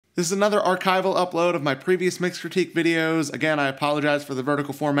This is another archival upload of my previous mix critique videos. Again, I apologize for the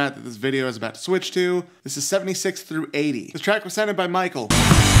vertical format that this video is about to switch to. This is 76 through 80. This track was sent in by Michael.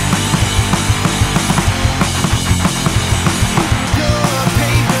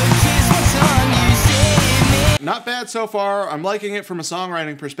 Not bad so far. I'm liking it from a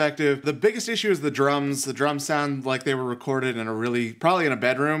songwriting perspective. The biggest issue is the drums. The drums sound like they were recorded in probably in a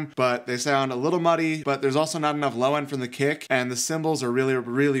bedroom, but they sound a little muddy, but there's also not enough low end from the kick, and the cymbals are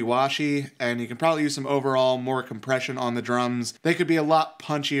really washy, and you can probably use some overall more compression on the drums. They could be a lot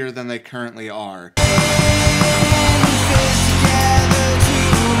punchier than they currently are.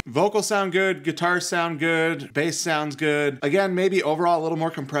 Vocals sound good, guitars sound good, bass sounds good. Again, maybe overall a little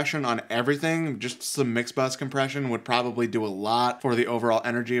more compression on everything. Just some mix bus compression would probably do a lot for the overall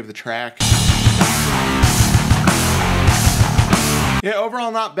energy of the track. Yeah,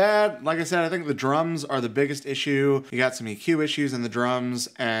 overall not bad. Like I said, I think the drums are the biggest issue. You got some EQ issues in the drums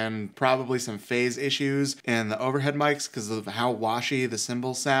and probably some phase issues in the overhead mics because of how washy the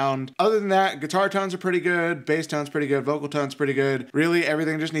cymbals sound. Other than that, guitar tones are pretty good, bass tone's pretty good, vocal tone's pretty good. Really,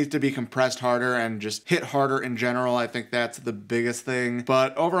 everything just needs to be compressed harder and just hit harder in general. I think that's the biggest thing,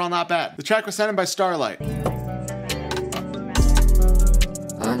 but overall not bad. The track was sent in by Starlight.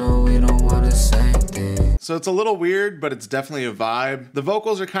 I know we don't want to say things. So it's a little weird, but it's definitely a vibe. The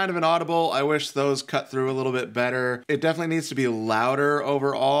vocals are kind of inaudible. I wish those cut through a little bit better. It definitely needs to be louder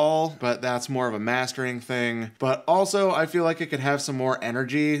overall, but that's more of a mastering thing. But also, I feel like it could have some more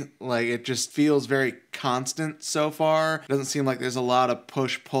energy. Like, it just feels very constant so far. It doesn't seem like there's a lot of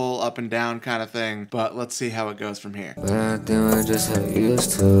push-pull, up and down kind of thing, but let's see how it goes from here. But I think we're just so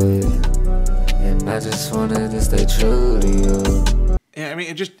used to it, and I just wanted to stay true to you. Yeah, I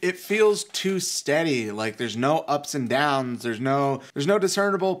mean, it feels too steady. Like, there's no ups and downs. There's no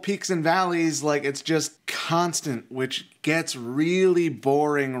discernible peaks and valleys. Like, it's just constant, which gets really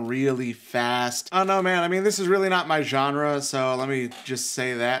boring really fast. I don't know, man. I mean, this is really not my genre, so let me just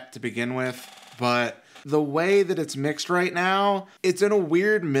say that to begin with. But the way that it's mixed right now, it's in a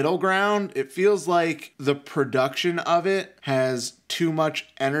weird middle ground. It feels like the production of it has too much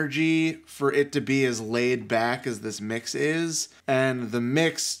energy for it to be as laid back as this mix is. And the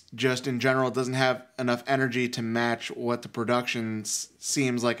mix just in general doesn't have enough energy to match what the production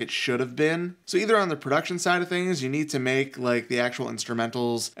seems like it should have been. So either on the production side of things, you need to make like the actual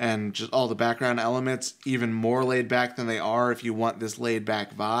instrumentals and just all the background elements even more laid back than they are if you want this laid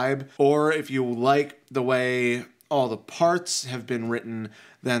back vibe. Or if you like the way all the parts have been written,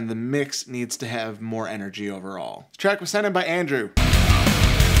 then the mix needs to have more energy overall. This track was sent in by Andrew.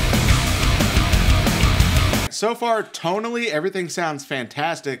 So far, tonally, everything sounds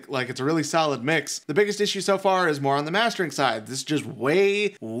fantastic. Like, it's a really solid mix. The biggest issue so far is more on the mastering side. This is just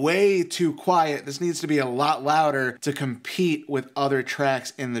way too quiet. This needs to be a lot louder to compete with other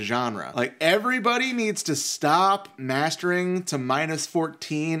tracks in the genre. Like, everybody needs to stop mastering to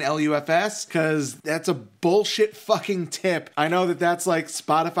 -14 LUFS, because that's a bullshit fucking tip. I know that that's like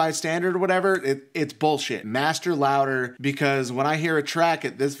Spotify standard or whatever. It's bullshit. Master louder, because when I hear a track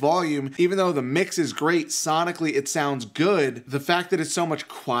at this volume, even though the mix is great, sonically it sounds good, the fact that it's so much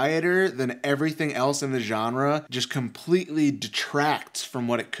quieter than everything else in the genre just completely detracts from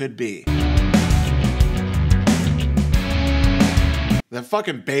what it could be. That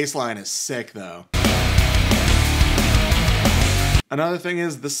fucking bass line is sick though. Another thing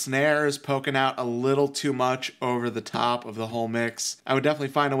is the snare is poking out a little too much over the top of the whole mix. I would definitely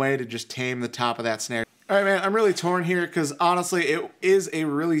find a way to just tame the top of that snare. All right, man, I'm really torn here because honestly, it is a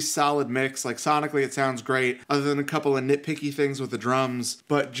really solid mix. Like, sonically, it sounds great, other than a couple of nitpicky things with the drums.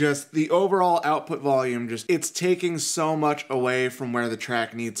 But just the overall output volume, it's taking so much away from where the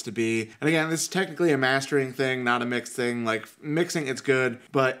track needs to be. And again, this is technically a mastering thing, not a mix thing. Like, mixing, it's good.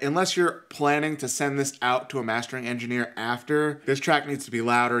 But unless you're planning to send this out to a mastering engineer after, this track needs to be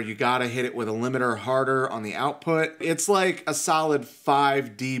louder. You gotta hit it with a limiter harder on the output. It's like a solid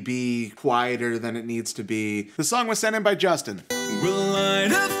 5 dB quieter than it needs to be. The song was sent in by Justin. We'll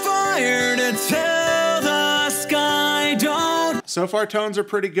light a fire to tell the sky don't. So far, tones are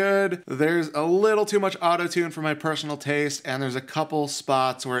pretty good. There's a little too much auto-tune for my personal taste, and there's a couple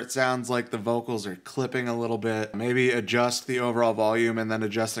spots where it sounds like the vocals are clipping a little bit. Maybe adjust the overall volume and then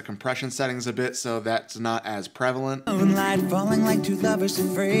adjust the compression settings a bit so that's not as prevalent. Moonlight falling like two lovers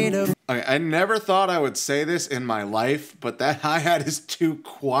afraid of. Okay, I never thought I would say this in my life, but that hi-hat is too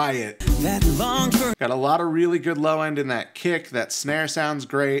quiet. Got a lot of really good low end in that kick. That snare sounds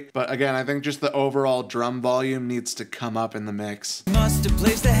great, but again, I think just the overall drum volume needs to come up in the mix. Must have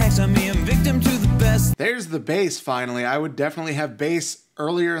placed the hex on me, I'm victim to the best. There's the bass finally. I would definitely have bass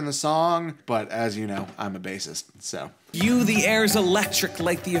earlier in the song, but as you know, I'm a bassist, so You, the air's electric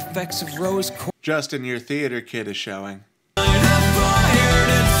like the effects of rose quartz. Justin, your theater kid is showing.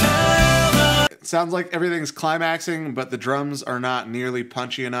 It sounds like everything's climaxing, but the drums are not nearly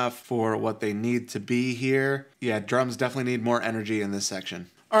punchy enough for what they need to be here. Yeah, drums definitely need more energy in this section.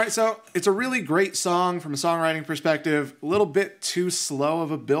 All right, so it's a really great song from a songwriting perspective, a little bit too slow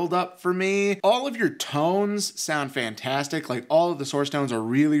of a build-up for me. All of your tones sound fantastic. Like, all of the source tones are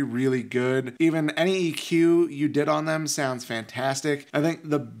really, really good. Even any EQ you did on them sounds fantastic. I think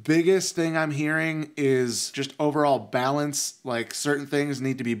the biggest thing I'm hearing is just overall balance. Like, certain things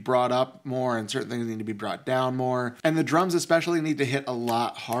need to be brought up more and certain things need to be brought down more. And the drums especially need to hit a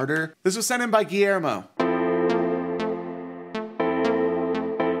lot harder. This was sent in by Guillermo.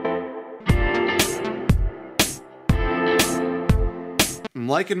 I'm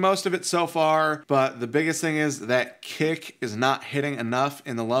liking most of it so far, but the biggest thing is that kick is not hitting enough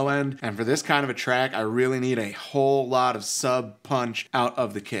in the low end, and for this kind of a track, I really need a whole lot of sub punch out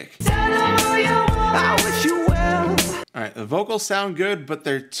of the kick. Alright, the vocals sound good, but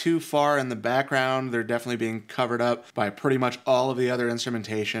they're too far in the background. They're definitely being covered up by pretty much all of the other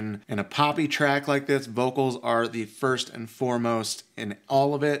instrumentation. In a poppy track like this, vocals are the first and foremost in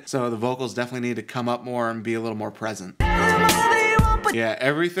all of it, so the vocals definitely need to come up more and be a little more present. Yeah,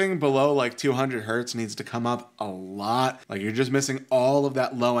 everything below like 200 hertz needs to come up a lot. Like, you're just missing all of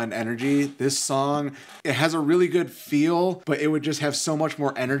that low end energy. This song, it has a really good feel, but it would just have so much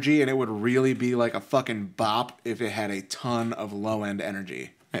more energy and it would really be like a fucking bop if it had a ton of low end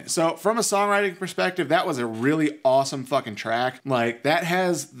energy. So from a songwriting perspective, that was a really awesome fucking track. Like, that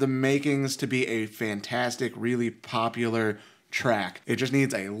has the makings to be a fantastic, really popular track. It just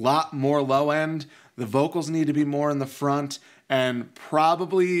needs a lot more low end. The vocals need to be more in the front, and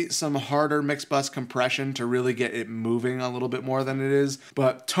probably some harder mix bus compression to really get it moving a little bit more than it is.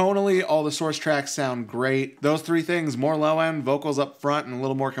 But tonally, all the source tracks sound great. Those three things, more low end, vocals up front, and a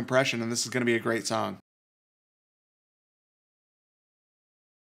little more compression, and this is going to be a great song.